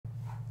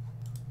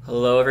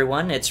Hello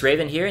everyone, it's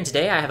Raven here, and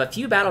today I have a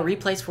few battle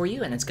replays for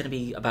you, and it's going to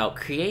be about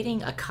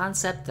creating a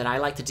concept that I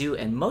like to do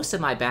in most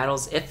of my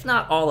battles, if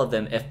not all of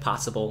them if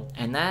possible,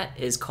 and that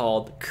is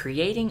called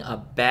creating a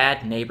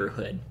bad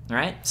neighborhood,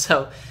 alright?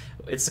 So,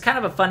 it's kind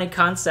of a funny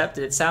concept,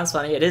 it sounds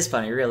funny, it is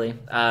funny really.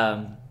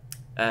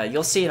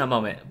 You'll see in a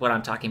moment what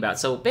I'm talking about.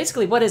 So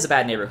basically, what is a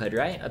bad neighborhood,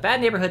 right? A bad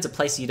neighborhood's a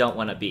place you don't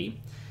want to be.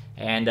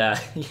 And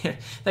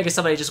think of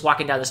somebody just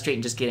walking down the street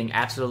and just getting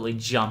absolutely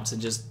jumped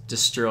and just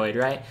destroyed,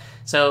 right?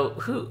 So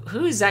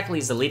who exactly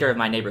is the leader of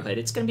my neighborhood?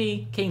 It's going to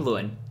be King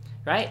Lewin,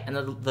 right? And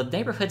the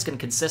neighborhood's going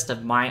to consist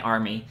of my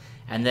army,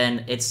 and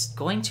then it's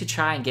going to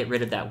try and get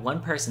rid of that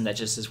one person that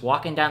just is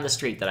walking down the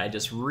street that I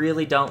just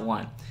really don't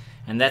want.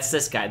 And that's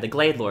this guy, the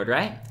Glade Lord,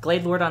 right?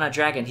 Glade Lord on a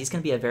dragon, he's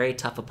going to be a very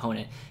tough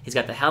opponent. He's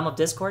got the Helm of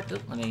Discord.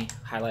 Oop, let me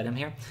highlight him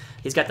here.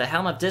 He's got the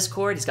Helm of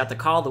Discord, he's got the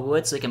Call of the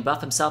Wood, so he can buff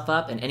himself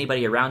up and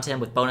anybody around him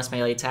with bonus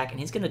melee attack, and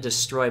he's going to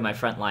destroy my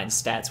frontline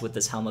stats with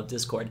this Helm of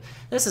Discord.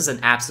 This is an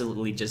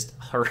absolutely just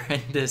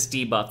horrendous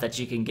debuff that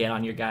you can get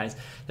on your guys.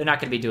 They're not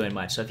going to be doing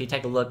much. So if you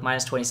take a look,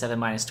 minus 27,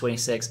 minus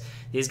 26,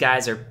 these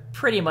guys are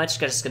pretty much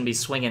just going to be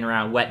swinging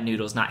around wet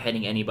noodles, not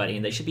hitting anybody,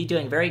 and they should be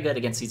doing very good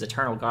against these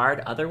Eternal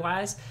Guard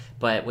otherwise,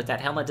 but with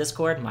that Helm of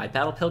Discord, my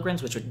Battle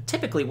Pilgrims, which would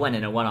typically win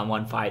in a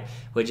one-on-one fight,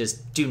 would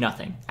just do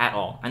nothing at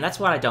all, and that's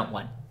what I don't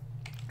want.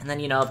 And then,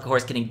 you know, of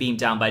course, getting beamed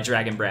down by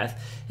Dragon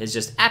Breath is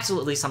just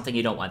absolutely something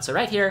you don't want. So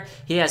right here,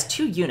 he has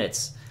two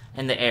units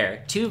in the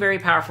air, two very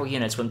powerful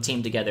units when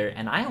teamed together,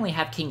 and I only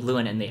have King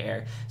Lewin in the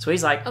air. So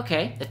he's like,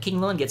 okay, if King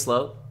Lewin gets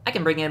low, I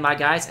can bring in my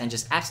guys and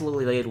just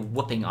absolutely lay a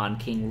whooping on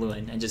King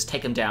Lewin and just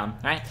take him down,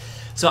 right?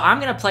 So I'm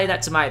going to play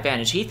that to my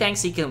advantage. He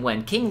thinks he can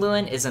win. King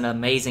Lewin is an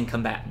amazing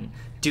combatant.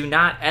 Do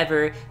not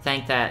ever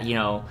think that, you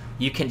know,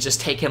 you can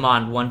just take him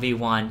on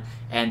 1v1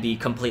 and be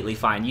completely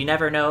fine. You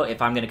never know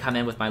if I'm going to come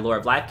in with my Lore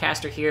of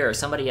Lifecaster here or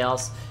somebody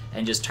else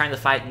and just turn the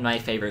fight in my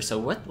favor. So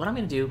what I'm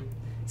going to do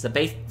is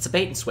it's a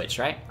bait and switch,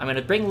 right? I'm going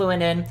to bring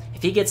Lewin in.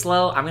 If he gets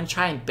low, I'm going to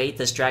try and bait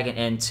this dragon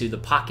into the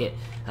pocket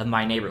of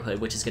my neighborhood,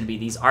 which is going to be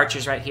these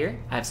archers right here.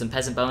 I have some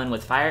peasant bowmen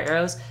with fire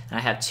arrows, and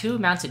I have two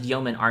mounted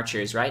yeoman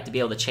archers, right, to be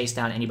able to chase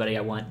down anybody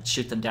I want,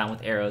 shoot them down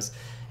with arrows.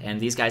 And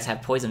these guys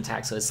have poison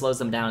attack, so it slows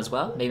them down as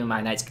well. Maybe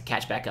my knights could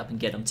catch back up and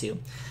get them too.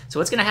 So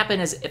what's going to happen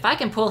is if I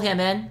can pull him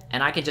in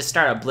and I can just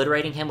start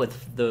obliterating him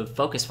with the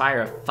focus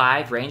fire of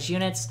 5 ranged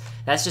units,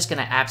 that's just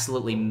going to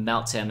absolutely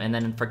melt him. And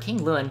then for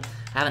King Lewin,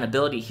 I have an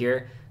ability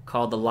here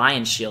called the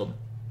Lion Shield.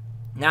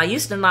 Now, I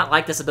used to not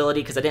like this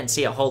ability because I didn't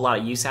see a whole lot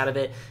of use out of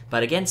it,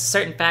 but against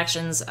certain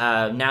factions,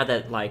 now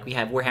that like we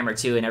have Warhammer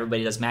 2 and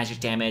everybody does magic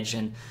damage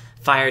and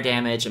fire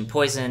damage and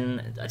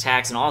poison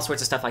attacks and all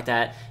sorts of stuff like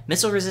that,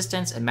 missile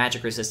resistance and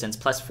magic resistance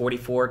plus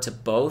 44 to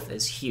both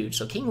is huge.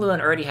 So King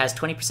Lewin already has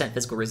 20%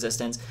 physical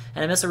resistance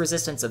and a missile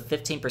resistance of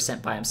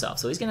 15% by himself.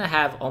 So he's going to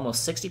have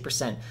almost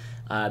 60%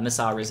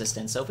 missile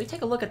resistance. So if we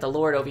take a look at the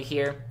Lord over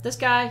here, this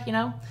guy, you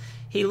know,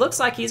 he looks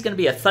like he's going to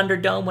be a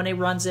Thunderdome when he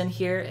runs in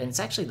here, and it's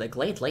actually the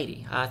Glade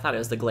Lady. I thought it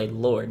was the Glade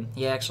Lord.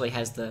 He actually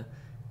has the...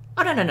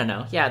 Oh,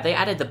 no. Yeah, they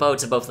added the bow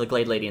to both the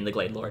Glade Lady and the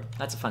Glade Lord.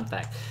 That's a fun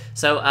fact.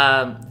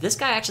 So, this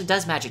guy actually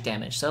does magic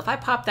damage. So if I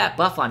pop that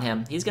buff on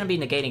him, he's going to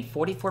be negating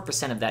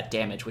 44% of that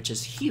damage, which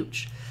is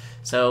huge.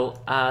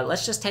 So,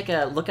 let's just take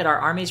a look at our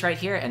armies right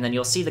here, and then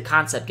you'll see the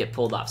concept get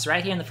pulled off. So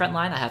right here in the front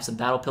line, I have some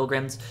Battle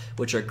Pilgrims,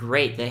 which are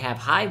great. They have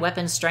high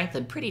weapon strength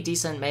and pretty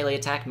decent melee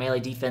attack,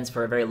 melee defense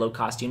for a very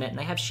low-cost unit, and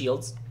they have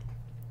shields.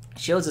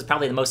 Shields is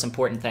probably the most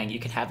important thing you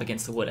can have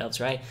against the Wood Elves,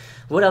 right?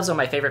 Wood Elves are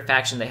my favorite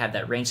faction. They have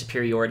that range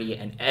superiority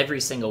in every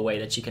single way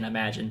that you can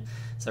imagine.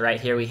 So right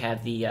here we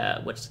have the,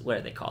 what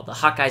are they called? The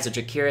Hawkeyes of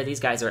Drakira.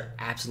 These guys are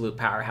absolute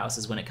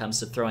powerhouses when it comes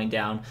to throwing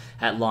down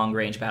at long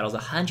range battles.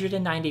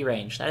 190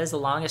 range. That is the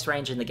longest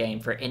range in the game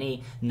for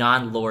any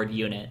non-Lord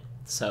unit.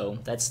 So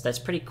that's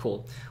pretty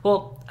cool.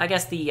 Well, I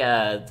guess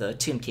the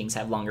Tomb Kings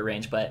have longer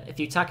range, but if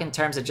you talk in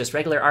terms of just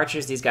regular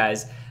archers, these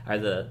guys are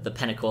the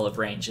pinnacle of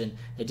range, and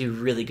they do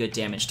really good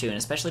damage too, and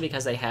especially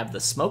because they have the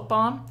Smoke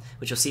Bomb,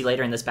 which you'll see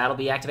later in this battle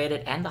be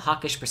activated, and the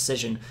Hawkish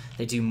Precision.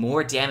 They do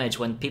more damage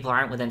when people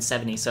aren't within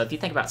 70, so if you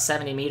think about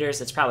 70 meters,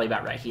 it's probably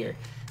about right here.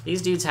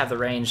 These dudes have the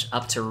range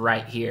up to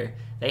right here.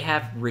 They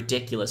have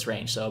ridiculous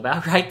range, so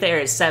about right there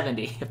is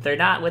 70. If they're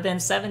not within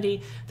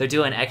 70, they're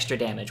doing extra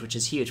damage, which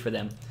is huge for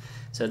them.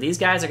 So these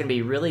guys are going to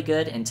be really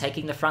good in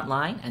taking the front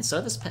line, and so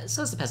is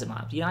the peasant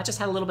mob. You know, I just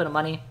had a little bit of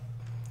money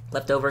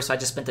left over, so I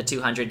just spent the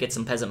 200, get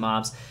some peasant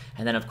mobs,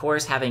 and then of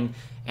course having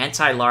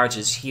anti-large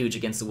is huge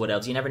against the Wood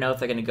Elves. You never know if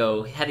they're going to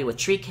go heavy with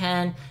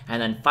Treekin,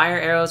 and then fire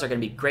arrows are going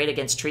to be great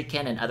against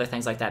Treekin and other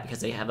things like that because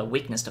they have a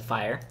weakness to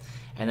fire.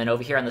 And then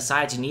over here on the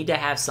sides, you need to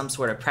have some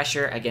sort of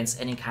pressure against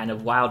any kind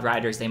of wild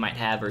riders they might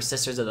have, or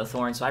Sisters of the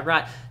Thorn. So I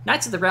brought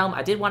Knights of the Realm.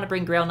 I did want to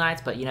bring Grail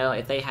Knights, but you know,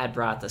 if they had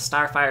brought the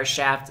Starfire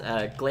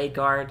Shaft, Glade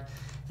Guard,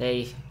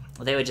 they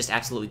they would just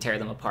absolutely tear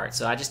them apart.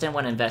 So I just didn't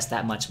want to invest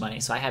that much money.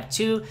 So I have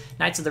 2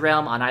 Knights of the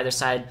Realm on either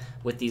side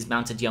with these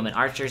mounted yeoman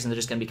archers, and they're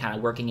just going to be kind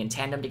of working in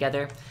tandem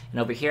together. And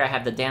over here I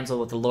have the damsel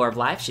with the lore of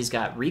life. She's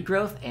got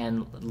regrowth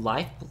and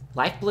life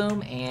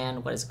bloom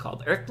and what is it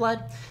called? Earth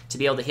blood to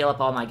be able to heal up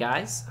all my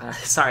guys.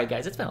 Sorry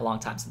guys, it's been a long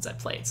time since I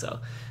played, so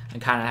I'm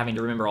kind of having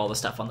to remember all the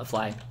stuff on the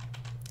fly.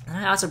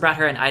 I also brought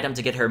her an item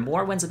to get her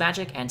more Winds of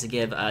Magic and to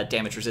give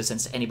damage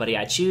resistance to anybody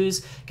I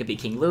choose. Could be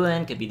King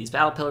Lewin, could be these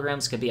Battle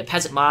Pilgrims, could be a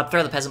Peasant Mob.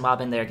 Throw the Peasant Mob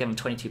in there, give them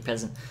 22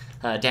 peasant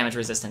damage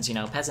resistance. You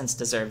know, peasants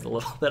deserve the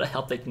little bit of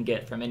help they can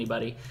get from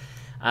anybody.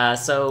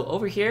 So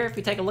over here, if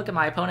we take a look at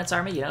my opponent's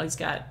army, you know, he's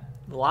got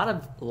a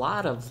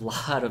lot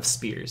of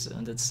spears,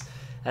 and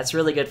that's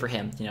really good for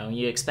him. You know,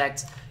 you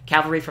expect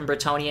cavalry from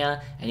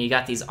Bretonia, and you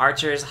got these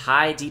archers,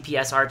 high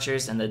DPS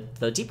archers, and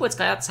the Deepwood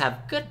Scouts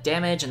have good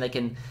damage, and they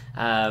can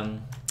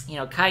you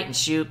know, kite and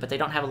shoot, but they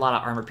don't have a lot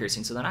of armor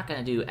piercing, so they're not going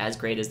to do as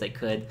great as they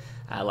could,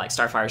 like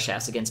Starfire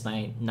Shafts against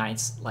my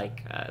knights,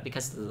 like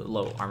because of the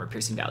low armor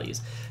piercing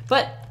values.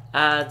 But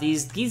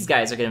these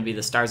guys are going to be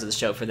the stars of the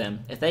show for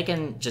them. If they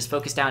can just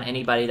focus down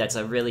anybody that's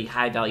a really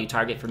high value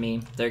target for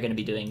me, they're going to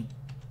be doing.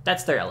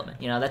 That's their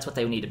element, you know, that's what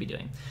they need to be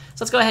doing.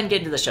 So let's go ahead and get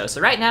into the show. So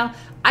right now,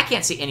 I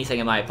can't see anything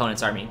in my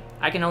opponent's army.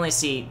 I can only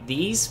see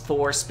these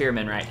 4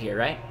 spearmen right here,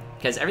 right?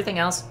 Because everything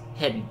else,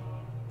 hidden.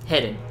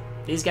 Hidden.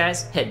 These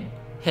guys, hidden.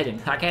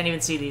 Hidden. I can't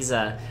even see these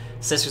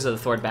Sisters of the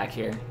Thord back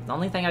here. The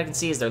only thing I can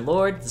see is their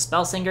Lord, the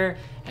Spellsinger,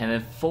 and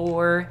then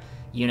 4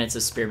 units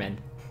of Spearmen.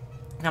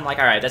 And I'm like,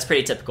 alright, that's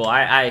pretty typical.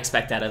 I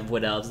expect that of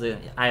Wood Elves. They're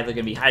either going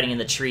to be hiding in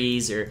the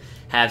trees or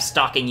have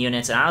stalking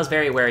units, and I was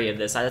very wary of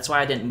this. That's why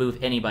I didn't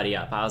move anybody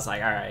up. I was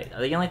like, alright,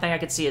 the only thing I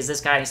could see is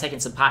this guy, he's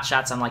taking some pot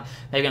shots. I'm like,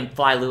 maybe I'm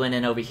fly Lewin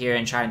in over here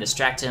and try and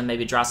distract him,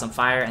 maybe draw some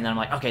fire, and then I'm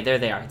like, okay, there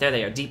they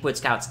are, Deepwood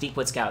Scouts,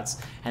 Deepwood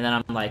Scouts. And then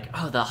I'm like,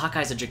 oh, the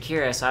Hawkeyes of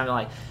Drakira, so I'm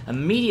like,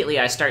 immediately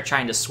I start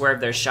trying to swerve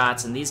their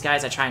shots, and these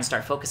guys I try and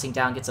start focusing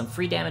down, get some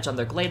free damage on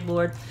their Glade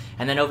Lord,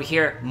 and then over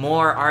here,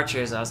 more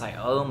archers. I was like,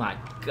 oh my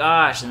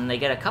gosh, and they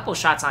get a couple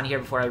shots on here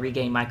before I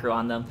regain micro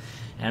on them.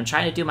 And I'm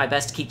trying to do my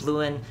best to keep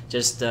Lewin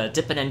just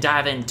dipping and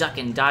diving,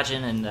 ducking,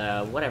 dodging,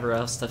 and whatever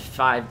else the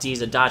 5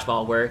 Ds of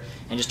dodgeball were,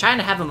 and just trying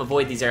to have him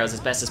avoid these arrows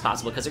as best as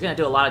possible, because they're going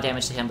to do a lot of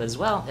damage to him, but as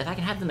well, if I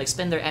can have them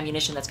expend their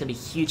ammunition, that's going to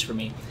be huge for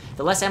me.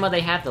 The less ammo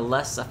they have, the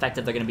less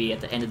effective they're going to be at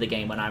the end of the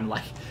game when I'm,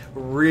 like,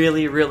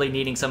 really, really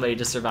needing somebody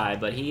to survive.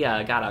 But he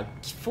got a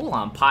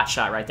full-on pot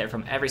shot right there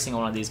from every single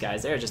one of these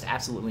guys. They're just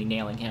absolutely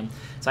nailing him.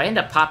 So I end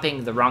up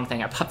popping the wrong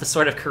thing. I popped the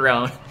Sword of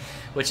Corone,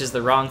 which is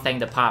the wrong thing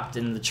to pop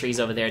in the trees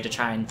over there to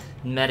try and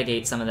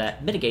mitigate some of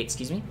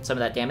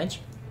that damage.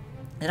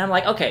 And I'm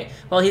like, okay,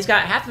 well, he's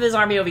got half of his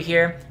army over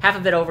here, half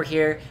of it over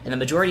here, and the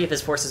majority of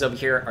his forces over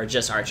here are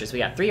just archers. We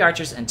got 3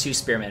 archers and 2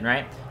 spearmen,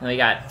 right? And we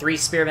got 3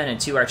 spearmen and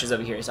 2 archers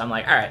over here. So I'm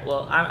like, all right,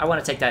 well, I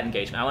want to take that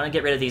engagement. I want to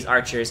get rid of these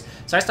archers.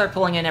 So I start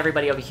pulling in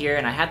everybody over here,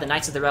 and I had the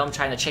Knights of the Realm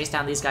trying to chase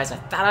down these guys. I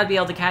thought I'd be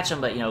able to catch them,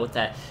 but, you know, with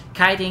that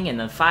kiting and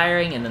the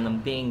firing and then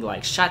them being,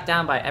 like, shot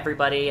down by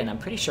everybody, and I'm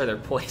pretty sure they're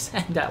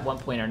poisoned at one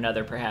point or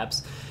another,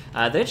 perhaps.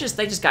 They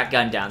just got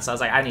gunned down, so I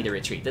was like, I need to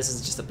retreat. This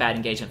is just a bad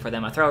engagement for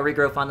them. I throw a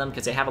regrowth on them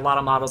because they have a lot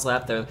of models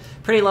left. They're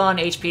pretty low on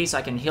HP, so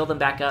I can heal them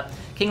back up.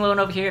 King Lewin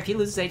over here, if he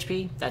loses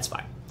HP, that's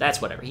fine. That's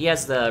whatever. He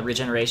has the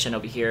regeneration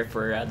over here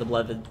for the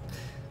blood.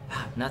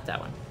 Not that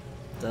one.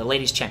 The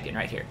Lady's Champion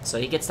right here. So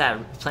he gets that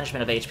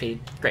replenishment of HP.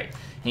 Great.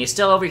 And he's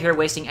still over here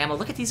wasting ammo.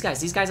 Look at these guys.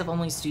 These guys have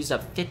only used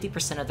up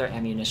 50% of their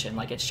ammunition.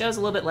 Like, it shows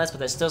a little bit less,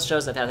 but it still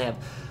shows that they have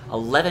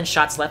 11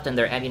 shots left in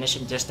their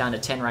ammunition, just down to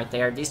 10 right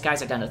there. These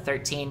guys are down to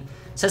 13.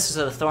 Sisters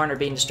of the Thorn are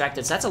being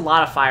distracted, so that's a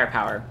lot of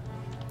firepower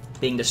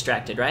being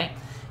distracted, right?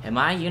 And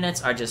my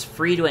units are just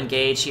free to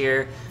engage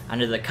here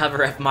under the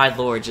cover of my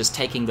lord, just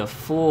taking the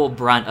full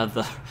brunt of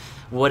the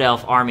Wood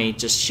Elf army,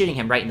 just shooting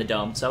him right in the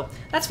dome. So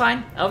that's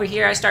fine. Over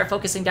here, I start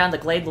focusing down the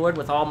Glade Lord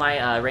with all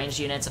my ranged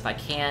units if I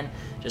can.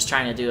 Just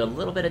trying to do a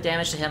little bit of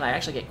damage to him. I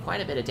actually get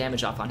quite a bit of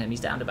damage off on him. He's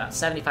down to about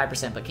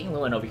 75%, but King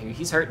Lewin over here,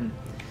 he's hurting.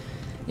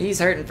 He's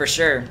hurting for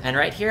sure. And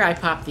right here, I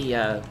pop the,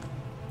 let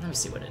me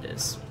see what it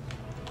is.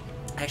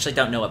 I actually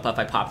don't know what buff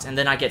I popped. And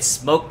then I get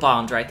smoke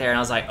bombed right there, and I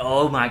was like,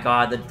 oh my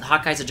god, the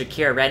Hawkeyes of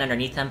Drakira ran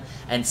underneath him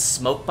and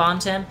smoke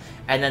bombed him,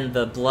 and then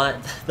the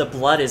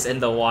blood is in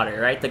the water,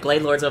 right? The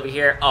Glade Lord's over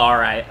here.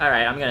 Alright,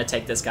 I'm gonna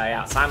take this guy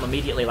out. So I'm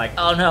immediately like,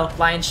 oh no,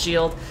 Lion's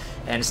Shield,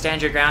 and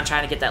stand your ground,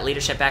 trying to get that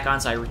leadership back on,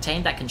 so I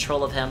retain that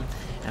control of him,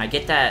 and I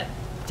get that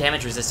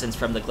damage resistance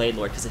from the Glade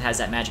Lord because it has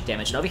that magic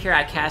damage. And over here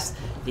I cast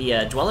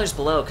the Dwellers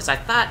Below because I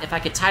thought if I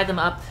could tie them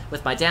up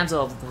with my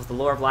Damsel with the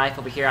Lore of Life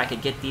over here, I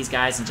could get these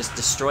guys and just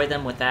destroy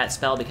them with that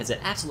spell because it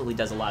absolutely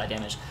does a lot of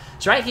damage.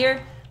 So right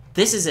here,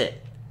 this is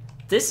it.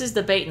 This is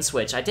the bait and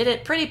switch. I did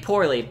it pretty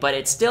poorly, but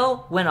it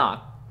still went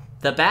off.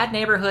 The bad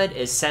neighborhood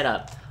is set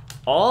up.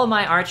 All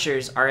my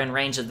archers are in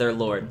range of their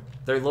Lord.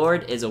 Their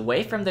Lord is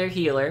away from their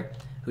healer,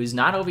 who's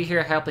not over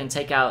here helping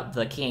take out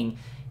the king.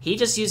 He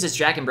just used his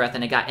Dragon Breath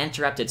and it got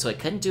interrupted, so it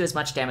couldn't do as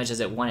much damage as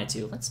it wanted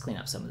to. Let's clean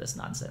up some of this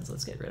nonsense.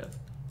 Let's get rid of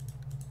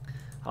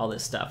all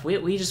this stuff.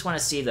 We just want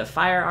to see the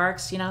fire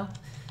arcs, you know?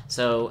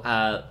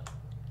 So,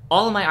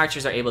 all of my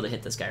archers are able to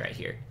hit this guy right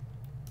here.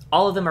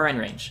 All of them are in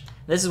range.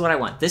 This is what I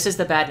want. This is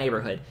the bad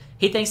neighborhood.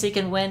 He thinks he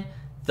can win.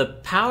 The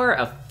power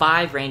of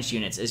 5 ranged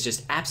units is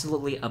just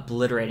absolutely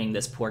obliterating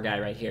this poor guy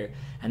right here.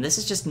 And this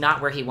is just not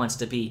where he wants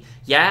to be.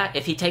 Yeah,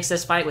 if he takes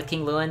this fight with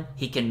King Lewin,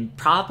 he can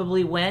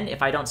probably win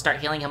if I don't start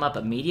healing him up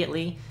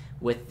immediately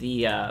with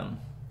the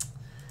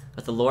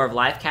Lore of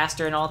Life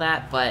caster and all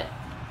that. But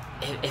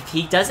if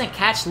he doesn't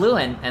catch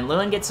Lewin and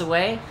Lewin gets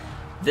away,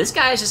 this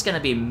guy is just going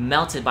to be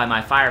melted by my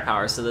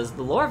firepower. So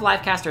the Lore of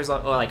Life casters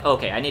are like,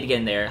 okay, I need to get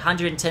in there.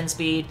 110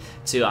 speed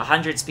to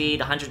 100 speed,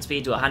 100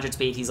 speed to 100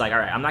 speed. He's like, all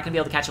right, I'm not going to be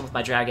able to catch him with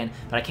my dragon,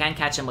 but I can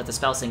catch him with the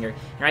Spellsinger.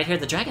 And right here,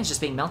 the dragon's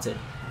just being melted.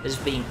 It's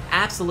being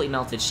absolutely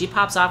melted. She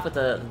pops off with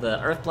the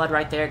Earthblood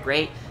right there.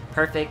 Great,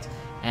 perfect.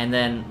 And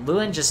then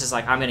Lewin just is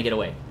like, I'm going to get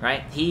away,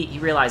 right? He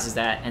realizes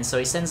that, and so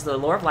he sends the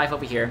Lore of Life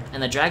over here,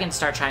 and the dragons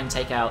start trying to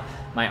take out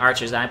my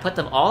archers. And I put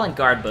them all in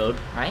guard mode,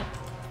 right?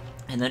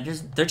 And then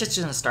they're just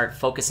going to start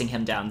focusing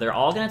him down. They're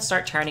all going to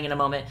start turning in a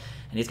moment,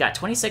 and he's got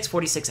 46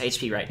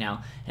 HP right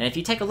now. And if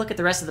you take a look at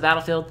the rest of the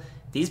battlefield,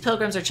 these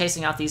pilgrims are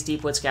chasing out these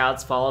Deepwood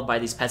Scouts, followed by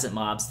these peasant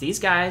mobs. These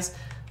guys,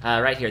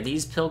 right here,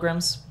 these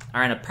pilgrims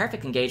are in a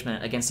perfect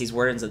engagement against these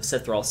Wardens of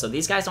Sithrall. So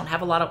these guys don't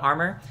have a lot of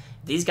armor.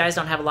 These guys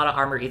don't have a lot of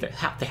armor either.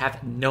 They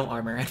have no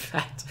armor, in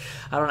fact.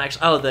 I don't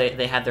actually... Oh,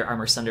 they have their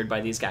armor sundered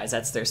by these guys.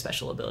 That's their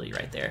special ability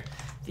right there.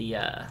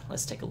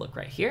 Let's take a look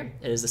right here.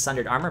 It is the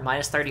sundered armor,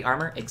 minus 30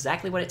 armor,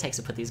 exactly what it takes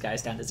to put these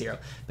guys down to 0.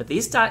 But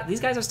these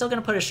guys are still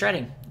going to put a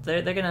shredding.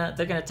 They're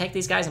gonna take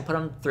these guys and put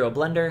them through a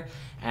blender,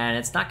 and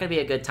it's not going to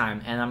be a good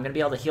time. And I'm going to be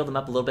able to heal them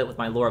up a little bit with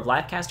my Lore of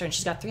Life caster, and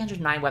she's got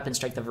 309 weapon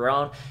strength of her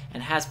own,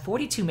 and has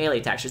 42 melee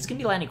attacks. She's going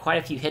to be landing quite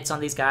a few hits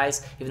on these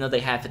guys, even though they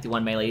have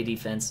 51 melee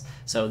defense.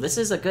 So this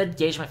is a good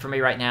engagement for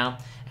me right now.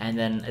 And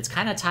then it's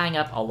kind of tying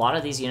up a lot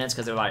of these units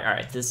because they're like, all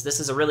right, this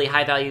is a really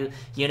high value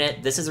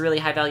unit. This is a really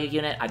high value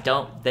unit.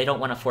 They don't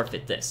want to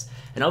forfeit this.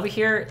 And over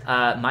here,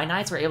 my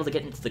knights were able to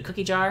get into the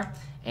cookie jar,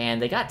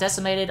 and they got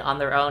decimated on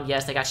their own.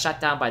 Yes, they got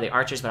shut down by the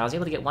archers, but I was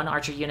able to get one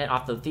archer unit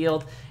off the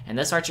field, and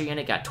this archer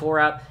unit got tore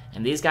up,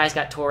 and these guys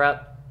got tore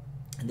up.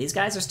 And these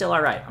guys are still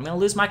all right. I'm going to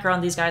lose micro on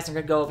these guys. I'm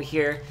going to go over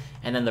here.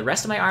 And then the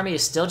rest of my army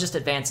is still just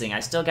advancing. I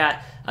still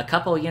got a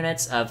couple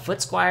units of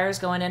foot squires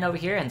going in over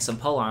here and some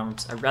pole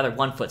arms, or rather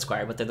one foot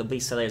squire, but they're the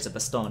beast slayers of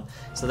Baston.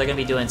 So they're going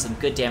to be doing some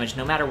good damage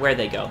no matter where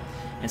they go.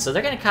 And so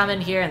they're going to come in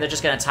here and they're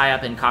just going to tie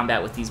up in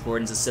combat with these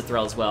Wardens of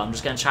Sithrall as well. I'm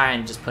just going to try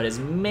and just put as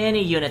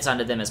many units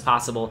onto them as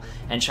possible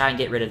and try and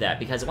get rid of that.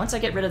 Because once I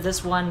get rid of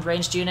this one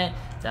ranged unit,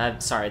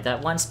 that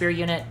one spear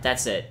unit,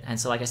 that's it. And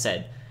so like I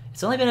said,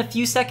 it's only been a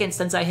few seconds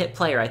since I hit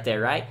play right there,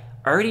 right?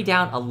 Already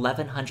down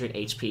 1100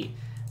 HP.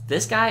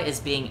 This guy is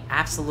being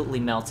absolutely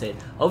melted.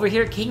 Over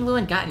here, King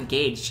Lewin got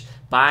engaged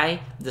by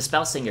the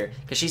Spellsinger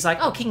because she's like,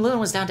 oh, King Lewin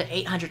was down to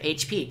 800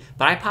 HP,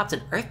 but I popped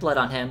an Earthblood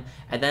on him,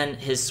 and then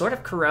his Sword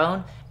of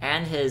Couronne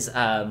and his,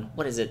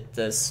 what is it,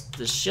 the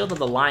Shield of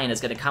the Lion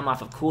is going to come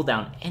off of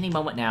cooldown any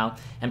moment now,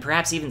 and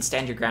perhaps even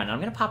stand your ground. And I'm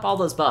going to pop all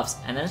those buffs,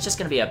 and then it's just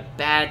going to be a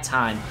bad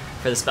time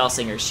for the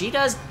Spellsinger. She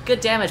does good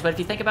damage, but if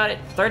you think about it,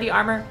 30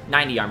 armor,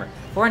 90 armor.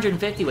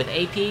 450 with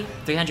AP,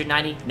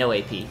 390, no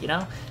AP, you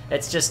know?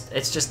 It's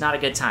just not a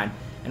good time.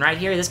 And right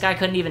here, this guy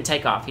couldn't even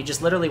take off. He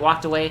just literally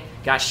walked away,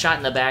 got shot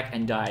in the back,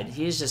 and died.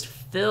 He is just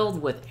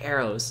filled with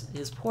arrows.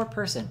 This poor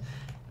person.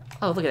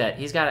 Oh, look at that.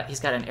 He's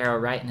got an arrow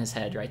right in his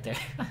head right there.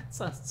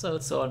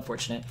 so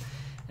unfortunate.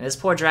 And this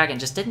poor dragon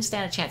just didn't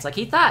stand a chance. Like,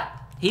 he thought,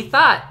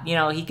 you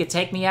know, he could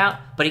take me out,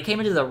 but he came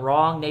into the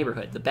wrong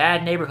neighborhood. The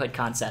bad neighborhood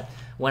concept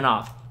went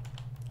off.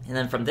 And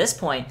then from this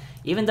point,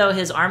 even though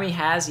his army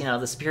has, you know,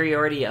 the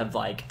superiority of,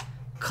 like,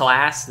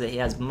 class, that he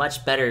has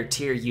much better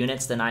tier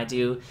units than I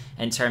do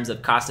in terms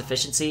of cost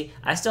efficiency,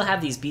 I still have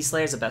these Beast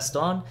Slayers of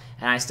Baston,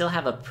 and I still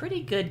have a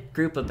pretty good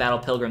group of Battle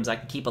Pilgrims I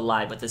can keep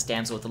alive with this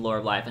Damsel with the Lore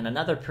of Life, and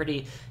another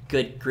pretty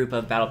good group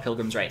of Battle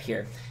Pilgrims right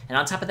here. And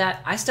on top of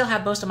that, I still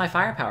have most of my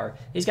firepower.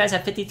 These guys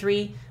have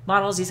 53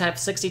 models, these have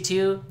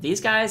 62. These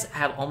guys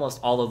have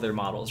almost all of their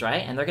models,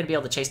 right? And they're going to be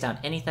able to chase down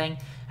anything.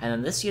 And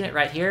then this unit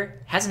right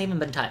here hasn't even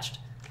been touched.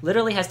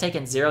 Literally has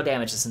taken 0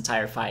 damage this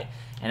entire fight.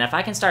 And if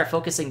I can start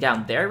focusing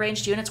down their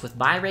ranged units with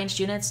my ranged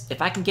units,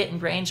 if I can get in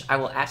range, I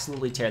will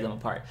absolutely tear them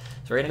apart.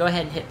 So we're going to go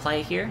ahead and hit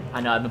play here. I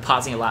know I've been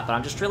pausing a lot, but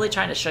I'm just really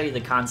trying to show you the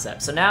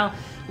concept. So now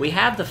we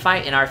have the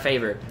fight in our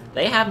favor.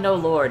 They have no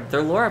Lord.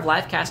 Their Lore of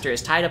Life caster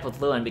is tied up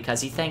with Lewin because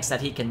he thinks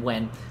that he can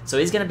win. So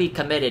he's going to be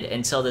committed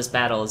until this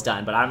battle is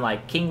done. But I'm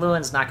like, King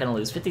Lewin's not going to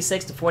lose.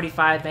 56 to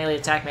 45 melee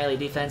attack, melee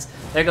defense.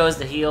 There goes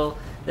the heal.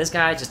 This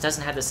guy just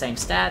doesn't have the same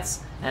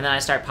stats. And then I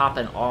start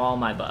popping all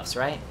my buffs,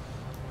 right?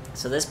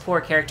 So this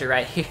poor character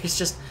right here is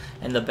just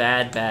in the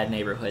bad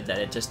neighborhood that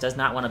it just does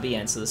not want to be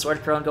in. So the Sword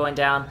of Couronne going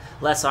down,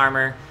 less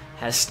armor,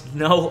 has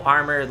no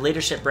armor,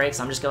 leadership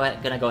breaks. I'm just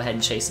going to go ahead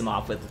and chase him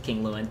off with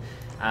King Lewin.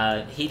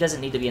 He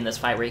doesn't need to be in this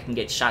fight where he can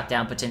get shot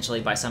down potentially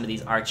by some of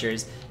these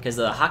archers, because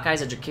the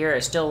Hawkeyes of Drakira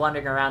are still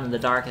wandering around in the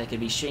dark. They could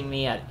be shooting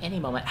me at any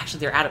moment. Actually,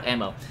 they're out of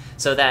ammo.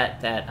 So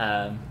that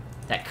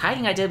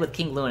kiting I did with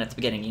King Lewin at the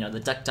beginning, you know, the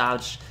duck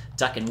dodge,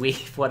 duck and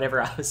weave, whatever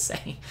I was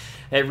saying,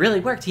 it really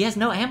worked. He has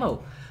no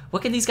ammo.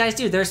 What can these guys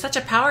do? They're such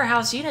a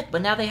powerhouse unit,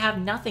 but now they have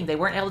nothing. They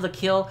weren't able to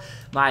kill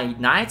my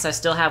knights. I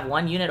still have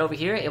one unit over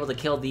here able to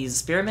kill these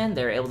spearmen.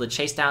 They're able to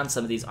chase down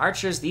some of these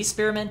archers. These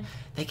spearmen,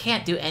 they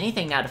can't do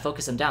anything now to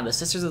focus them down. The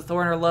Sisters of the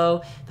Thorn are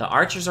low, the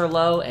archers are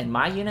low, and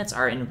my units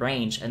are in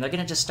range, and they're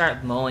going to just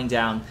start mowing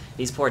down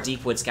these poor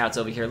Deepwood scouts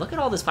over here. Look at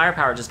all this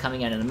firepower just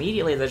coming in, and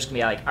immediately they're just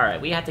going to be like, all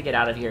right, we have to get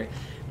out of here.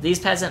 These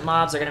peasant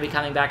mobs are going to be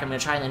coming back. I'm going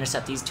to try and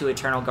intercept these 2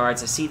 Eternal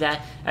Guards. I see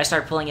that. I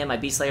start pulling in my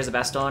Beast Slayers of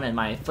Baston and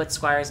my Foot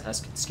Squires,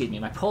 excuse me,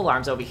 my Pole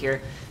Arms over here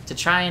to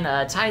try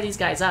and tie these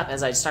guys up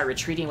as I start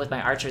retreating with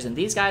my archers. And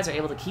these guys are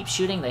able to keep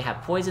shooting. They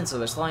have poison, so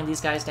they're slowing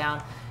these guys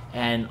down.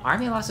 And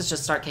army losses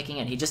just start kicking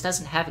in. He just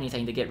doesn't have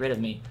anything to get rid of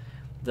me.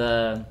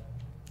 The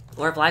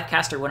Lord of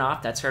Lifecaster went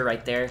off. That's her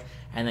right there.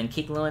 And then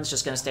King Lewin's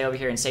just going to stay over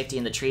here in safety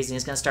in the trees, and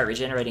he's going to start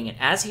regenerating. And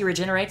as he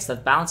regenerates, the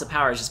balance of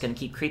power is just going to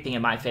keep creeping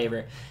in my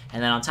favor.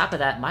 And then on top of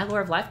that, my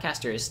Lord of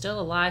Lifecaster is still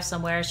alive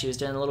somewhere. She was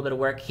doing a little bit of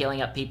work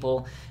healing up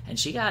people, and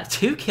she got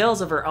 2 kills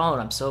of her own.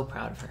 I'm so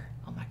proud of her.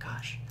 Oh my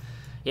gosh.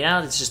 You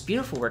know, it's just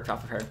beautiful work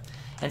off of her.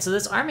 And so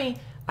this army,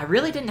 I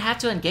really didn't have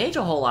to engage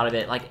a whole lot of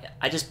it. Like,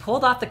 I just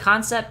pulled off the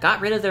concept,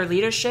 got rid of their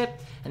leadership,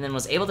 and then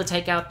was able to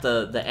take out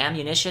the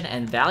ammunition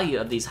and value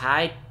of these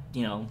high,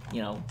 you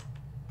know,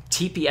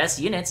 TPS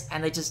units,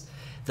 and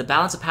the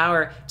balance of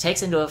power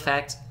takes into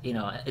account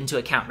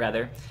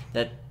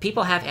that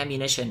people have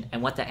ammunition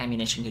and what that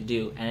ammunition could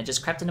do, and it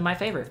just crept into my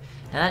favor,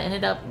 and that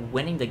ended up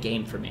winning the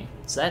game for me.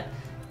 So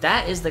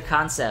that is the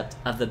concept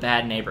of the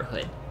bad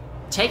neighborhood.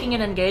 Taking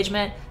an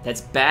engagement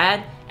that's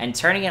bad and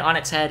turning it on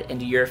its head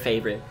into your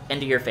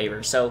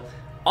favor. So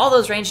all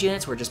those ranged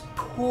units were just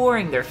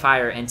pouring their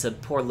fire into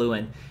poor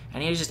Lewin,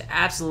 and he was just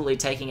absolutely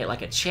taking it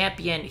like a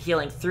champion,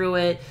 healing through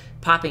it,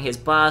 popping his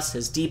buffs,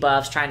 his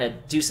debuffs, trying to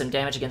do some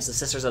damage against the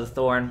Sisters of the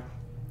Thorn.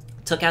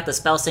 Took out the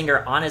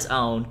Spellsinger on his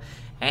own,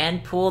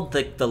 and pulled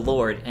the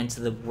Lord into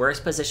the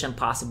worst position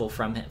possible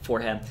for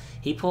him.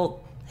 He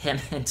pulled him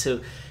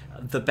into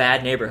the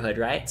bad neighborhood,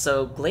 right?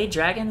 So Glade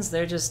Dragons,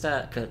 they're just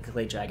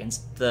Glade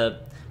Dragons.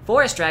 The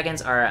Forest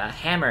Dragons are a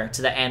hammer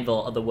to the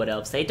anvil of the Wood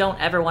Elves. They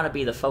don't ever want to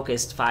be the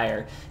focused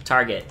fire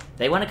target.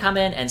 They want to come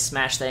in and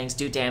smash things,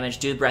 do damage,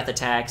 do breath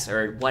attacks,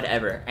 or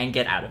whatever, and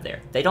get out of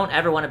there. They don't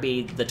ever want to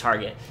be the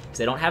target, because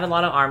they don't have a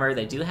lot of armor.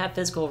 They do have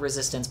physical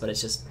resistance, but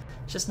it's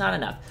just not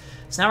enough.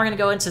 So now we're going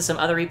to go into some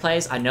other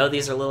replays. I know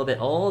these are a little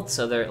bit old,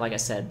 so they're, like I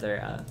said,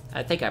 they're,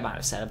 I think I might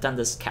have said, I've done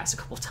this cast a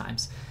couple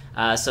times.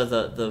 So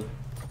the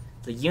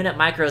unit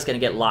micro is going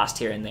to get lost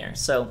here and there.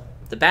 So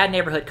the bad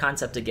neighborhood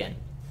concept again.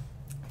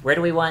 Where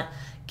do we want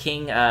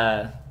King,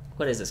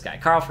 what is this guy?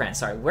 Karl Franz,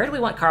 sorry. Where do we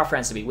want Karl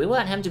Franz to be? We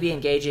want him to be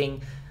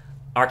engaging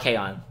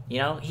Archaon. You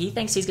know, he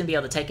thinks he's going to be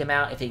able to take him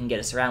out if he can get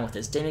us around with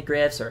his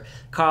Demigryphs, or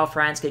Karl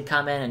Franz could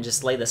come in and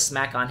just lay the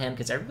smack on him,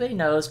 because everybody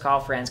knows Karl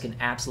Franz can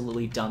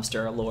absolutely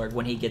dumpster a Lord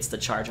when he gets the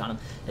charge on him,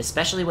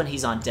 especially when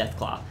he's on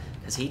Deathclaw,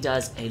 because he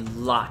does a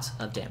lot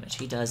of damage.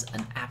 He does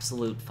an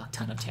absolute fuck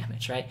ton of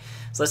damage, right?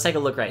 So let's take a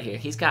look right here.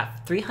 He's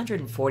got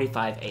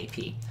 345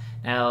 AP.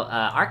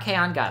 Now,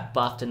 Archaon got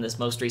buffed in this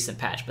most recent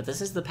patch, but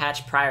this is the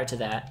patch prior to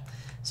that,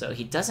 so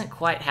he doesn't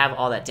quite have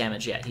all that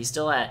damage yet. He's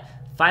still at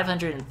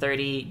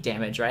 530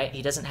 damage, right?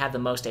 He doesn't have the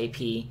most AP,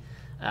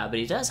 but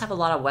he does have a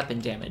lot of weapon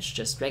damage,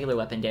 just regular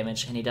weapon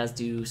damage, and he does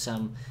do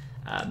some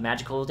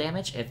magical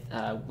damage if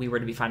we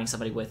were to be fighting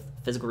somebody with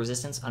physical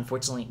resistance.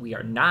 Unfortunately, we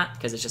are not,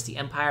 because it's just the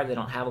Empire. They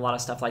don't have a lot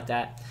of stuff like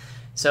that.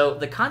 So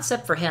the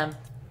concept for him,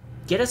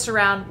 get us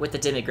around with the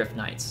Demigryph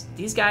Knights.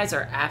 These guys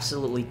are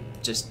absolutely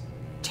just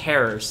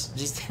terrors.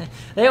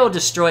 They will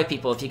destroy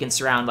people if you can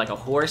surround like a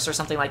horse or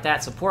something like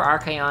that. So poor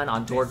Archaon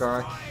on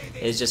Dorgar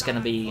is just going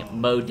to be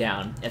mowed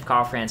down if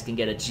Karl Franz can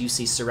get a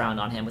juicy surround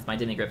on him with my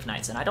Demigryph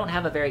Knights. And I don't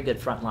have a very good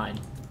front line.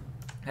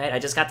 Right? I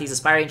just got these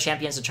Aspiring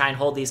Champions to try and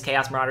hold these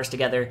Chaos Marauders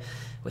together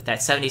with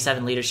that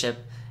 77 leadership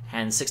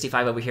and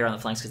 65 over here on the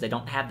flanks, because they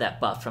don't have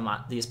that buff from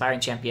the Aspiring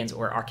Champions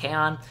or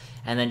Archaon.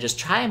 And then just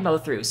try and mow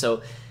through.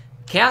 So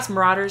Chaos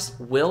Marauders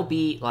will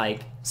be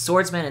like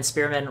swordsmen and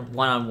spearmen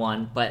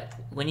one-on-one, but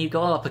when you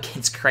go up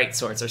against Great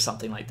Swords or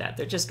something like that,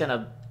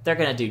 they're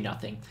gonna do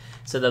nothing.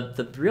 So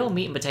the real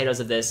meat and potatoes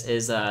of this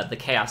is the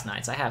Chaos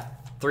Knights. I have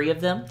 3 of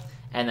them,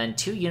 and then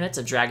 2 units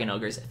of Dragon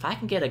Ogres. If I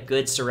can get a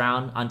good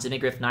surround on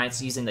Demigryph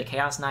Knights using the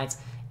Chaos Knights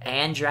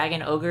and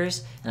Dragon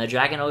Ogres, and the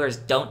Dragon Ogres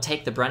don't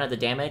take the brunt of the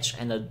damage,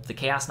 and the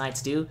Chaos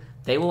Knights do,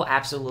 they will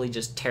absolutely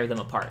just tear them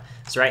apart.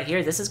 So right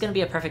here, this is going to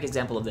be a perfect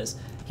example of this.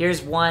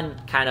 Here's one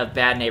kind of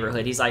bad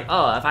neighborhood. He's like,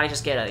 oh, if I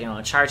just get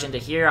a charge into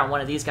here on one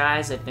of these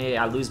guys, if maybe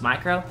I lose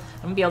micro,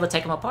 I'm going to be able to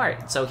take them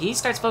apart. So he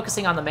starts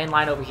focusing on the main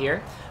line over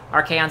here.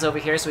 Archaon's over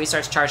here, so he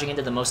starts charging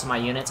into the most of my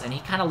units, and he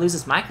kind of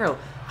loses micro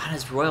on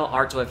his Royal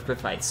Archdwarf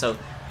Gryphites. So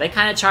they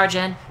kind of charge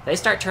in, they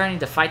start turning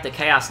to fight the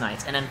Chaos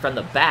Knights, and then from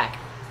the back,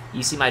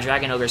 you see my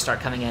Dragon Ogres start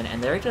coming in,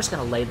 and they're just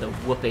going to lay the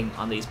whooping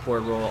on these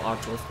poor Royal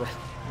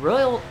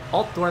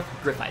Altdorf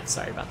Gryphites.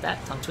 Sorry about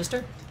that, tongue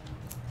twister.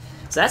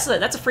 So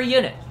that's a free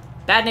unit.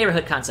 Bad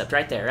neighborhood concept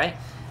right there, right?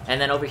 And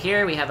then over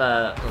here we have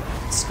a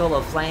Skull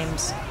of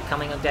Flames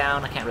coming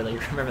down. I can't really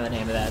remember the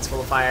name of that.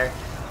 Skull of Fire,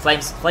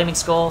 Flaming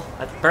Skull,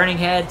 a Burning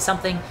Head,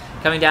 something.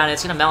 coming down.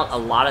 It's going to melt a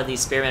lot of these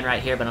spearmen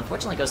right here, but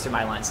unfortunately goes through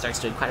my line, starts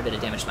doing quite a bit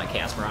of damage to my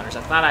Chaos Marauders.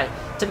 I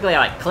thought typically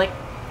I like click,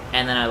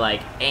 and then I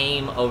like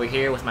aim over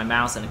here with my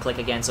mouse and click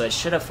again, so it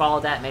should have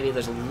followed that. Maybe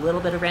there's a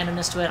little bit of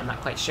randomness to it, I'm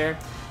not quite sure.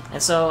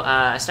 And so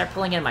I start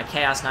pulling in my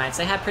Chaos Knights.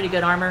 They have pretty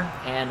good armor,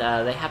 and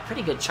they have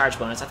pretty good charge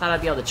bonus. I thought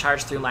I'd be able to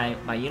charge through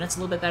my units a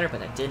little bit better,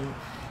 but I didn't.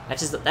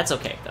 That's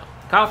okay, though.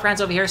 Karl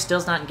Franz over here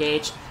still's not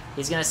engaged.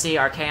 He's going to see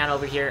Archaon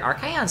over here.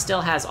 Archaon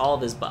still has all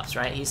of his buffs,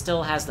 right? He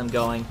still has them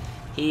going.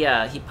 He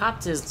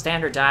popped his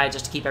standard die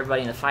just to keep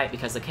everybody in the fight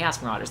because the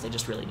Chaos Marauders, they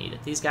just really need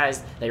it. These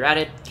guys, they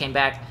routed, came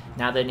back.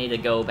 Now they need to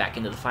go back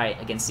into the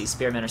fight against these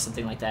spearmen or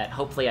something like that.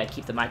 Hopefully I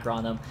keep the micro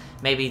on them.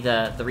 Maybe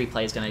the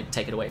replay is going to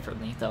take it away from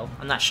me, though.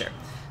 I'm not sure.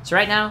 So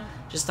right now,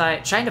 just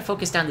trying to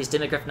focus down these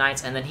Demigryph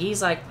Knights, and then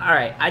he's like,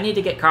 alright, I need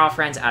to get Karl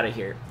Franz out of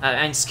here.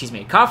 Excuse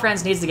me, Karl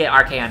Franz needs to get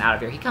Archaon out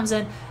of here. He comes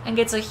in and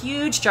gets a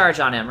huge charge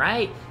on him,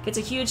 right? Gets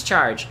a huge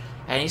charge.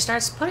 And he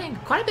starts putting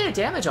quite a bit of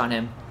damage on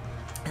him.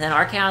 And then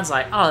Archaon's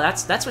like, oh,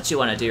 that's what you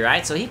want to do,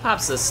 right? So he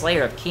pops the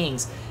Slayer of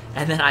Kings,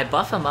 and then I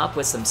buff him up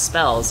with some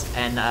spells,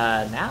 and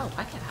now,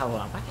 hold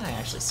on, why can't I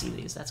actually see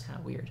these? That's kind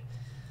of weird.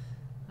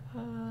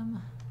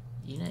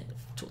 Unit,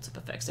 tooltip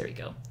effects, there we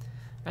go.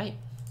 Right,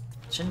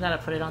 shouldn't that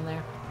have put it on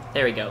there?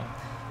 There we go.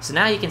 So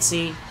now you can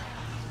see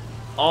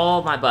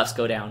all my buffs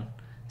go down.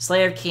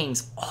 Slayer of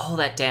Kings, all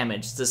that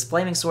damage. This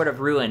Flaming Sword of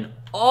Ruin,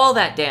 all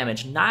that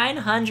damage.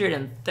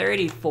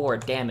 934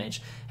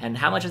 damage. And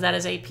how much of that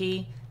is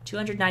AP?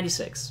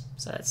 296.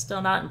 So that's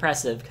still not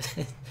impressive.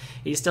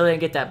 He still didn't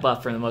get that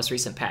buff from the most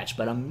recent patch,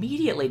 but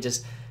immediately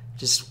just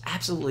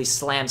absolutely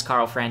slams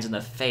Karl Franz in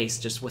the face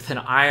just with an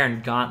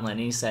iron gauntlet,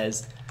 and he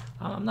says,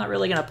 oh, I'm not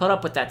really going to put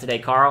up with that today,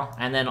 Karl.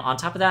 And then on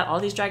top of that,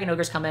 all these Dragon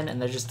Ogres come in,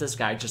 and there's just this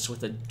guy just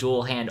with a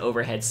dual hand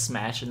overhead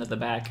smash into the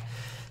back.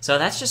 So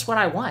that's just what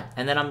I want.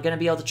 And then I'm going to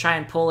be able to try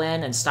and pull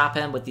in and stop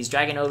him with these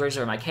Dragon Ogres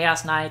or my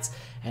Chaos Knights.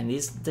 And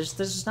there's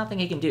just nothing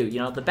he can do. You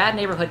know, the bad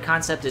neighborhood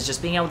concept is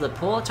just being able to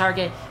pull a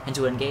target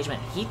into an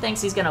engagement. He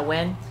thinks he's going to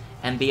win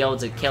and be able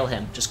to kill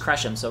him, just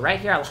crush him. So right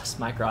here I lost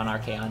micro on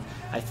Archaon,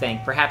 I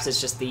think. Perhaps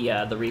it's just the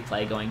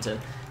replay going to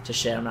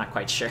shit. I'm not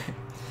quite sure.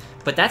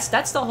 But that's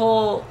the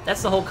whole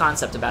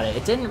concept about it.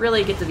 It didn't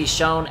really get to be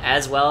shown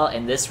as well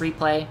in this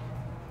replay,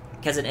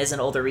 because it is an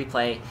older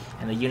replay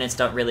and the units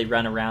don't really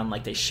run around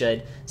like they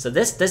should. So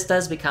this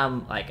does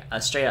become like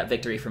a straight up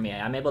victory for me.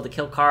 I'm able to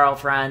kill Karl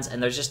Franz,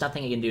 and there's just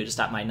nothing he can do to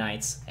stop my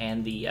Knights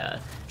and the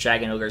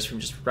Dragon Ogres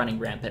from just running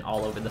rampant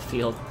all over the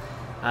field.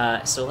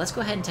 So let's go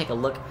ahead and take a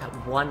look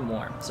at one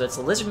more. So it's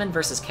the Lizardmen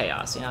versus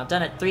Chaos. You know, I've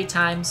done it 3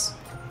 times,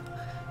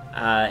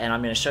 and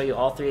I'm going to show you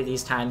all 3 of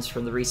these times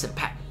from the recent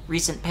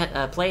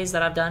plays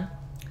that I've done.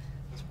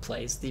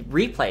 The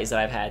replays that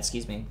I've had,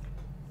 excuse me.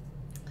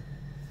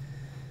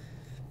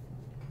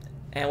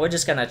 And we're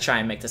just going to try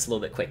and make this a little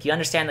bit quick. You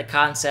understand the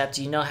concept,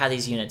 you know how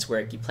these units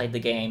work, you played the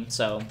game,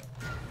 so,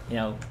 you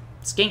know,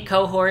 Skink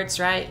Cohorts,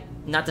 right?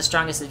 Not the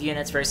strongest of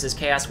units versus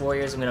Chaos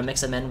Warriors. I'm going to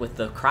mix them in with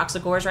the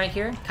Kroxigors right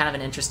here. Kind of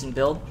an interesting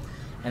build.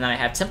 And then I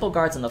have Temple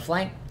Guards on the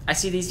flank. I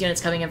see these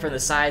units coming in from the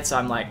side, so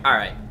I'm like,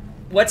 alright,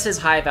 what's his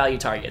high value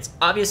targets?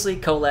 Obviously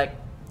Kolek,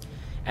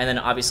 and then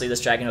obviously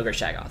this Dragon Ogre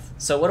Shaggoth.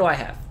 So what do I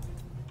have?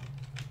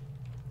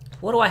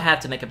 What do I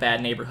have to make a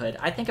bad neighborhood?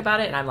 I think about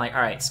it, and I'm like,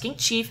 alright, Skink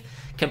Chief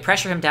can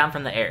pressure him down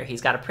from the air. He's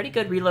got a pretty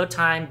good reload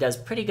time, does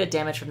pretty good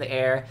damage from the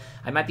air.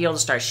 I might be able to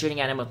start shooting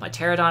at him with my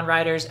Pterodon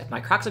Riders. If my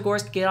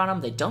Kroxigors get on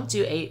him, they don't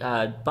do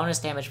bonus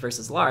damage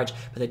versus large,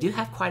 but they do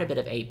have quite a bit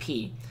of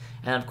AP.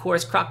 And of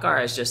course,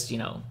 Kroq-Gar is just, you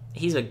know,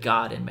 he's a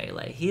god in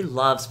melee. He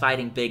loves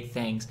fighting big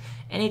things.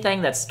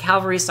 Anything that's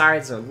cavalry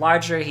size or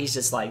larger, he's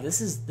just like,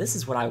 this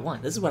is what I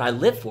want. This is what I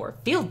live for.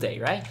 Field day,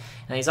 right?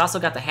 And he's also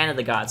got the Hand of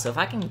the Gods. So if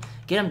I can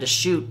get him to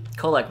shoot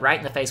Kolek right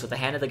in the face with the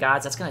Hand of the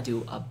Gods, that's going to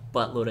do a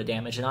buttload of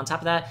damage. And on top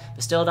of that,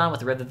 Bastildon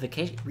with the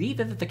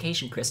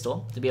Revivification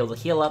Crystal to be able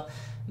to heal up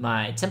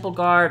my Temple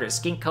Guard or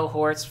Skink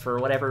Cohorts for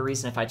whatever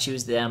reason if I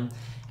choose them.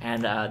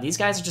 And these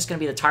guys are just going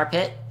to be the tar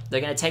pit. They're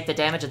going to take the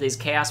damage of these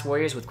Chaos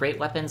Warriors with great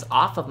weapons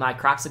off of my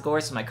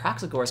Kroxigors, so my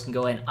Kroxigors can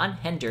go in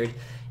unhindered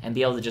and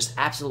be able to just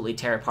absolutely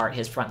tear apart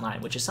his front line,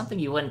 which is something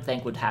you wouldn't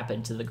think would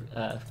happen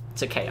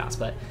to Chaos,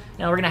 but you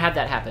know, we're going to have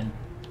that happen.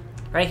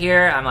 Right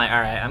here, I'm like,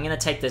 alright, I'm going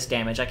to take this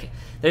damage.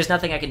 There's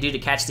nothing I can do to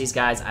catch these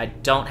guys. I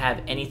don't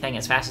have anything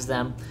as fast as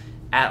them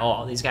at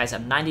all. These guys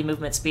have 90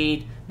 movement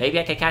speed. Maybe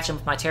I could catch them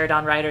with my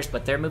Pterodon Riders,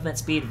 but their movement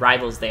speed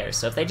rivals theirs.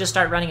 So if they just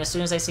start running as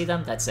soon as I see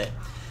them, that's it.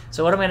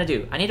 So what am I going to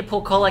do? I need to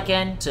pull Kolek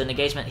in to an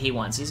engagement he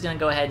wants. He's going to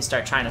go ahead and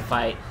start trying to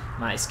fight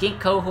my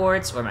Skink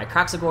Cohorts or my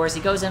Kroxigors. He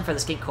goes in for the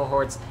Skink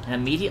Cohorts and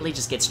immediately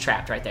just gets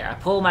trapped right there. I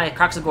pull my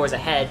Kroxigors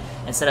ahead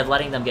instead of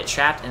letting them get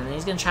trapped, and then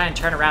he's going to try and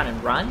turn around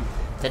and run.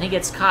 Then he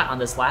gets caught on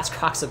this last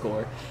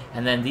Kroxigor,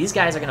 and then these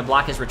guys are going to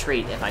block his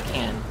retreat if I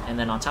can. And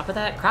then on top of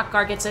that,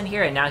 Kroq-Gar gets in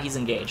here, and now he's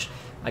engaged.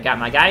 I got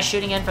my guys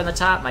shooting in from the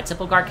top, my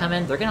Temple Guard come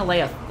in. They're going to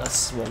lay a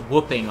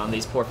whooping on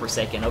these poor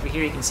Forsaken. Over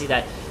here you can see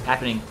that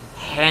happening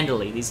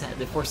handily.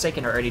 The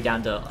Forsaken are already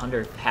down to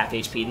under half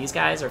HP. These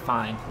guys are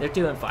fine. They're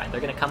doing fine. They're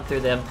going to come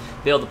through them,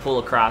 be able to pull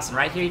across. And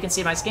right here you can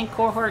see my skink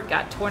cohort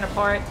got torn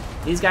apart.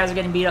 These guys are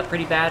getting beat up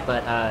pretty bad,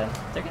 but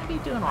they're going to be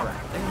doing all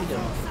right. They're going to be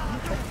doing all right.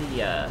 Let me put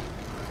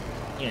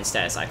the unit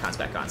status icons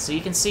back on. So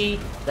you can see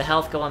the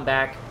health going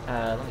back.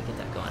 Let me get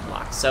that going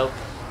locked. So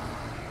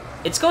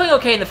it's going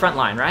okay in the front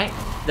line, right?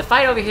 The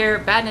fight over here,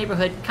 Bad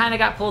Neighborhood kind of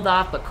got pulled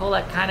off, but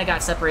Kolek kind of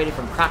got separated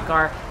from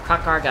Krokgar.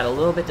 Krokgar got a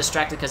little bit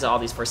distracted because of all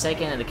these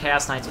Forsaken and the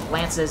Chaos Knights with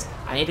lances.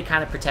 I need to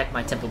kind of protect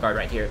my Temple Guard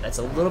right here. That's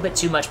a little bit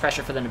too much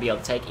pressure for them to be able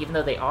to take, even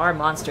though they are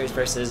monsters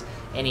versus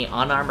any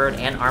unarmored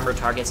and armored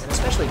targets, and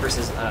especially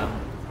versus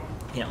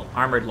you know,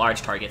 armored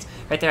large targets.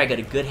 Right there I got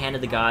a good hand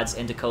of the gods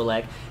into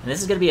Kolek, and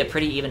this is going to be a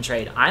pretty even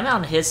trade. I'm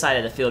on his side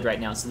of the field right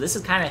now, so this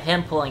is kind of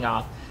him pulling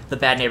off the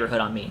Bad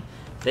Neighborhood on me.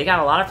 They got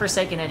a lot of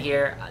Forsaken in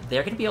here.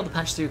 They're going to be able to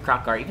punch through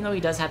Krokgar, even though he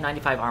does have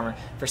 95 armor.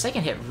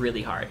 Forsaken hit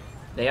really hard.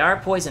 They are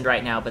poisoned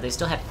right now, but they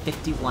still have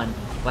 51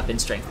 weapon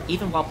strength,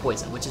 even while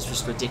poisoned, which is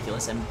just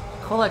ridiculous. And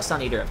Kolek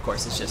Sun Eater, of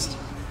course, is just...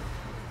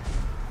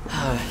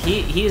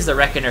 he is the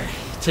reckoner,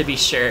 to be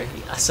sure.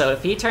 So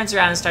if he turns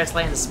around and starts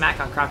laying the smack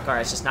on Krokgar,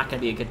 it's just not going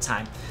to be a good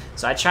time.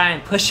 So I try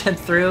and push him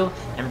through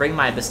and bring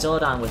my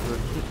Bastillodon with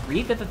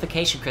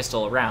Revivification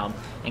Crystal around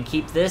and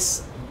keep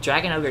this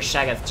Dragon Ogre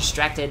Shaggoth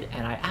distracted,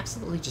 and I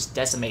absolutely just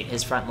decimate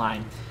his front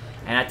line.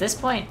 And at this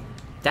point,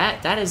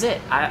 that is it.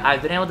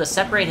 I've been able to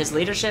separate his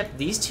leadership.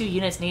 These two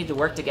units needed to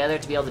work together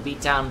to be able to beat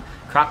down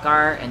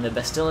Krokgar and the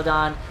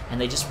Bastillodon,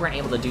 and they just weren't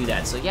able to do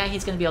that. So yeah,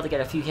 he's going to be able to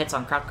get a few hits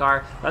on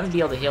Krokgar, but I'm going to be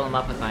able to heal him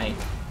up with my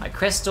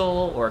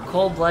Crystal or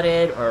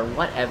Cold-Blooded or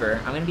whatever.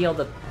 I'm going to be able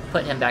to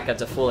put him back up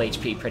to full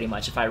HP pretty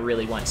much if I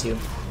really want to.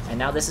 And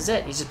now this is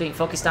it. He's just being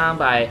focused on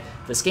by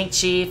the Skink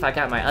Chief. I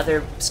got my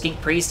other Skink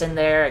Priest in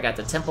there. I got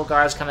the Temple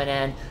Guards coming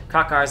in.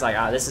 Krokgar's like,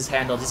 this is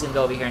handled. He's going to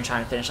go over here and try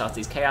and finish off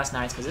these Chaos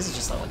Knights because this is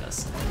just like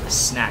a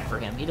snack for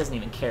him. He doesn't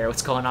even care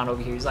what's going on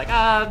over here. He's like,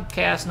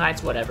 Chaos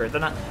Knights, whatever. They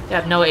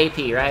have no AP,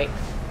 right?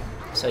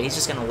 So he's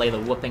just going to lay the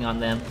whooping on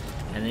them.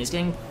 And then he's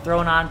getting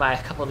thrown on by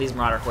a couple of these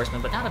Marauder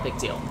Horsemen, but not a big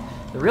deal.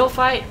 The real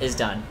fight is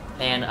done.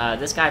 And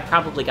this guy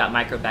probably got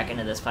micro back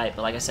into this fight,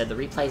 but like I said, the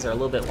replays are a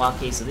little bit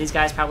wonky, so these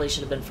guys probably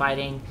should have been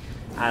fighting.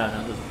 I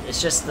don't know.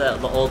 It's just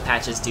the old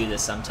patches do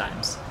this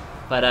sometimes.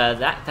 But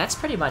that's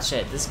pretty much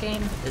it. This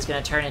game is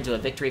going to turn into a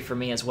victory for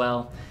me as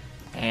well.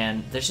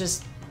 And there's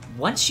just...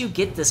 once you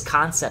get this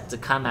concept to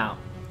come out,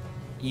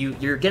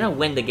 you're going to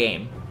win the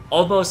game.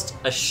 Almost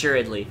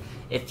assuredly.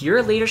 If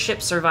your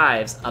leadership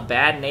survives a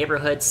Bad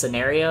Neighborhood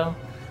scenario,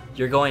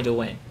 you're going to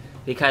win.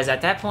 Because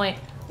at that point,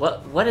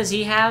 what does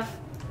he have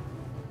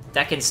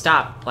that can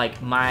stop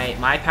like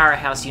my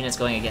powerhouse units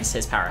going against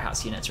his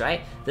powerhouse units, right?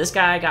 This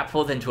guy got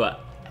pulled into a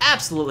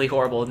absolutely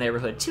horrible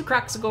neighborhood. 2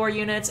 Kroxagor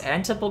units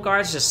and Temple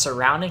Guards just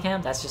surrounding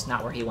him. That's just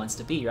not where he wants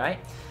to be, right?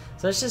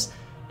 So it's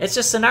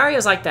just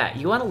scenarios like that.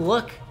 You want to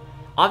look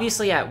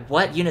obviously at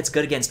what unit's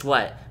good against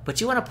what,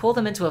 but you want to pull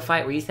them into a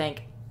fight where you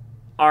think,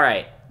 all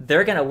right,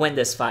 they're gonna win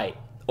this fight,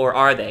 or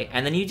are they?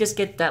 And then you just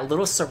get that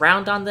little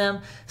surround on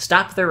them,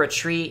 stop their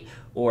retreat,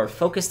 or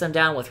focus them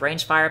down with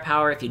range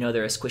firepower if you know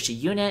they're a squishy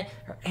unit,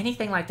 or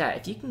anything like that.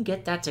 If you can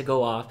get that to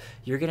go off,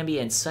 you're going to be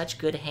in such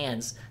good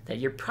hands that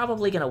you're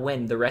probably going to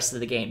win the rest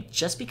of the game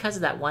just because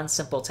of that one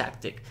simple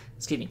tactic.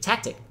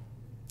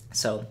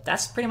 So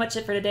that's pretty much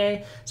it for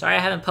today. Sorry I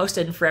haven't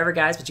posted in forever,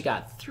 guys, but you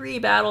got 3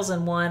 battles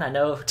in 1. I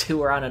know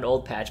 2 are on an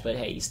old patch, but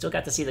hey, you still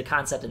got to see the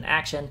concept in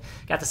action.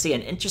 Got to see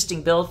an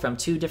interesting build from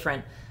 2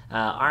 different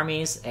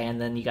armies,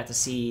 and then you got to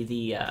see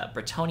the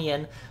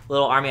Bretonnian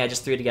little army I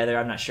just threw together.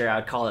 I'm not sure I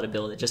would call it a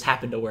build. It just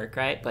happened to work,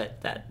 right?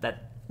 But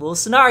that little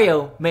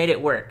scenario made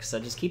it work. So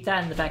just keep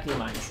that in the back of your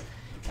minds.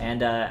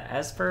 And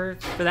as for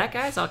that,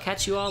 guys, I'll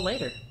catch you all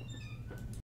later.